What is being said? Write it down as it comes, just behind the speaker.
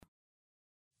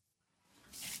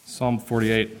Psalm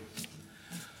 48.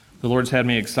 The Lord's had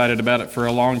me excited about it for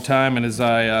a long time, and as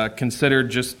I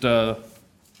considered just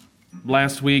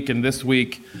last week and this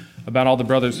week about all the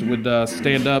brothers who would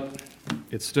stand up,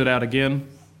 it stood out again.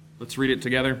 Let's read it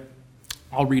together.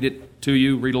 I'll read it to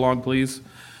you. Read along, please.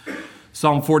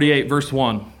 Psalm 48, verse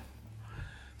 1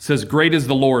 says, "Great is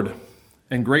the Lord,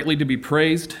 and greatly to be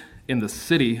praised in the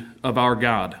city of our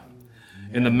God,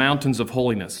 in the mountains of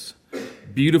holiness,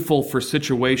 beautiful for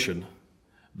situation.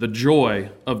 The joy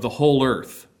of the whole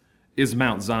earth is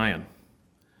Mount Zion.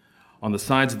 On the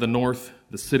sides of the north,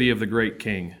 the city of the great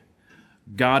King.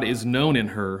 God is known in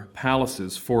her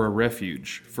palaces for a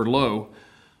refuge. For lo,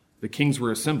 the kings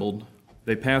were assembled.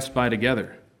 They passed by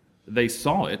together. They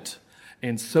saw it,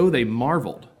 and so they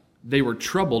marveled. They were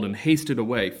troubled and hasted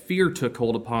away. Fear took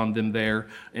hold upon them there,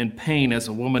 and pain as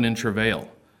a woman in travail.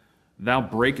 Thou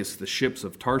breakest the ships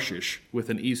of Tarshish with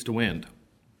an east wind.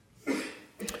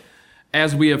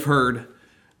 As we have heard,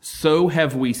 so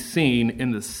have we seen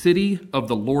in the city of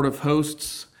the Lord of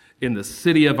hosts, in the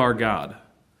city of our God.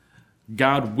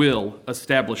 God will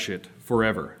establish it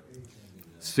forever.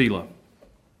 Selah.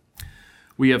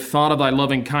 We have thought of thy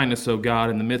loving kindness, O God,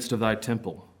 in the midst of thy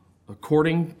temple.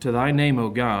 According to thy name, O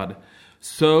God,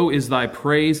 so is thy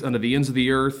praise unto the ends of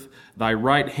the earth. Thy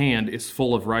right hand is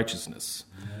full of righteousness.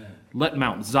 Amen. Let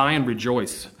Mount Zion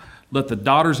rejoice. Let the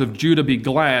daughters of Judah be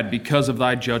glad because of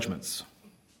thy judgments.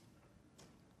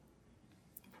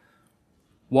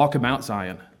 Walk about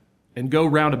Zion, and go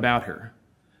round about her.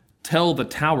 Tell the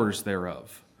towers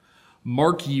thereof.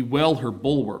 Mark ye well her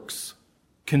bulwarks.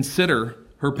 Consider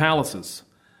her palaces,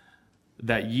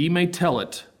 that ye may tell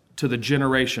it to the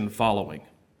generation following.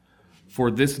 For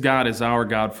this God is our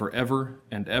God forever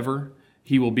and ever.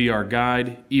 He will be our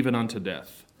guide even unto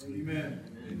death." Amen.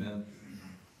 Amen.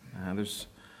 There's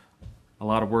a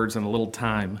lot of words in a little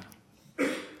time.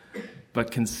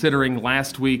 But considering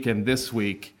last week and this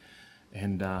week,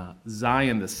 and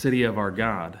Zion, the city of our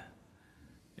God,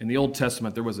 in the Old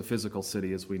Testament, there was a physical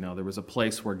city, as we know. There was a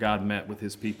place where God met with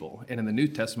his people. And in the New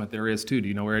Testament, there is too. Do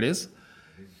you know where it is?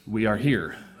 We are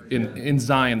here in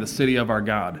Zion, the city of our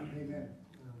God. Amen.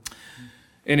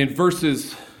 And in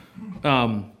verses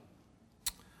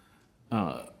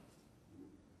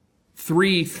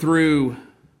 3 through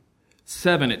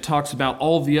 7, it talks about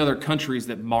all the other countries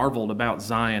that marveled about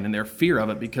Zion and their fear of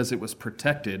it because it was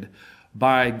protected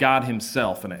by God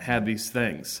himself, and it had these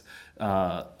things,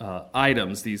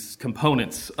 items, these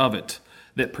components of it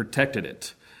that protected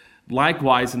it.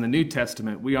 Likewise, in the New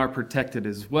Testament, we are protected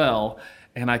as well,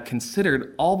 and I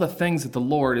considered all the things that the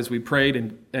Lord, as we prayed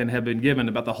and have been given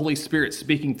about the Holy Spirit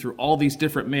speaking through all these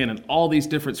different men and all these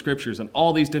different scriptures and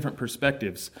all these different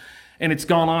perspectives. And it's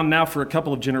gone on now for a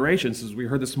couple of generations, as we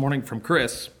heard this morning from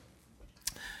Chris,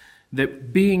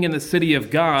 that being in the city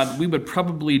of God, we would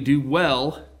probably do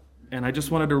well, and I just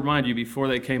wanted to remind you before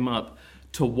they came up,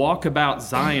 to walk about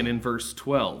Zion in verse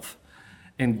 12,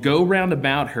 and go round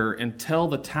about her and tell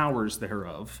the towers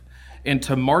thereof, and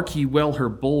to mark ye well her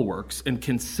bulwarks, and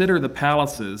consider the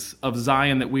palaces of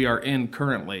Zion that we are in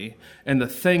currently, and the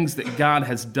things that God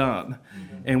has done.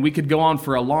 And we could go on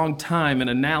for a long time, an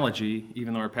analogy,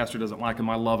 even though our pastor doesn't like them,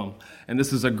 I love them. And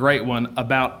this is a great one,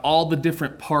 about all the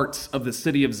different parts of the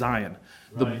city of Zion.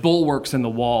 Right. The bulwarks in the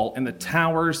wall, and the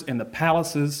towers, and the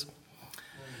palaces,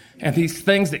 and these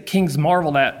things that kings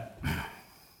marveled at.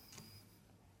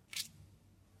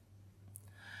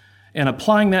 And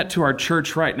applying that to our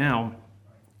church right now,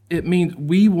 it means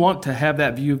we want to have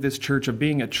that view of this church of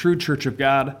being a true church of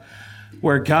God,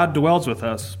 where God dwells with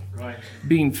us, right,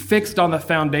 being fixed on the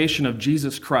foundation of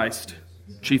Jesus Christ,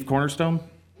 chief cornerstone,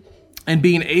 and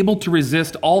being able to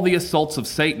resist all the assaults of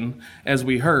Satan, as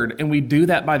we heard, and we do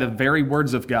that by the very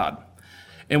words of God.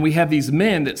 And we have these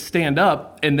men that stand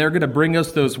up, and they're going to bring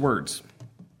us those words.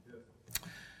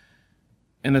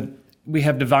 And we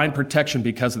have divine protection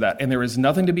because of that. And there is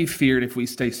nothing to be feared if we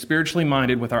stay spiritually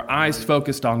minded with our eyes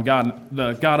focused on God,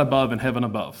 the God above and heaven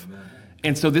above. Amen.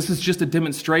 And so this is just a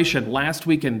demonstration last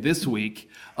week and this week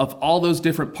of all those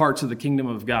different parts of the kingdom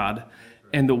of God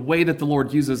and the way that the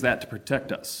Lord uses that to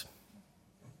protect us.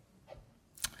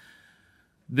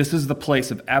 This is the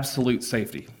place of absolute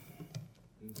safety.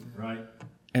 Right.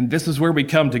 And this is where we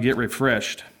come to get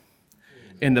refreshed.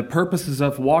 And the purposes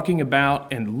of walking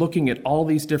about and looking at all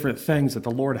these different things that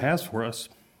the Lord has for us,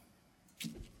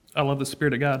 I love the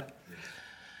Spirit of God,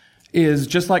 is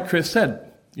just like Chris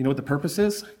said. You know what the purpose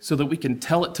is? So that we can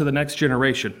tell it to the next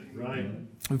generation. Right.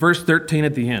 Verse 13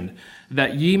 at the end,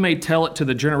 that ye may tell it to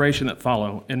the generation that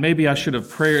follow. And maybe I should have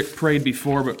prayed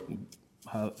before, but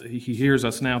he hears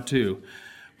us now too.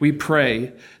 We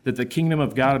pray that the kingdom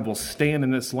of God will stand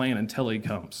in this land until he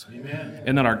comes. Amen.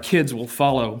 And that our kids will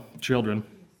follow, children,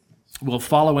 will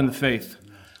follow in the faith,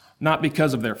 not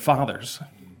because of their fathers,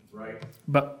 Right.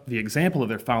 but the example of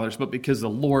their fathers, but because the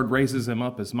Lord raises them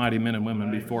up as mighty men and women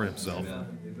before himself.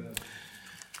 Amen.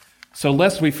 So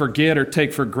lest we forget or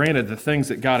take for granted the things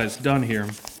that God has done here,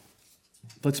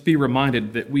 let's be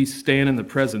reminded that we stand in the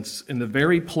presence, in the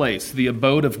very place, the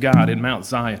abode of God in Mount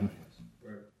Zion.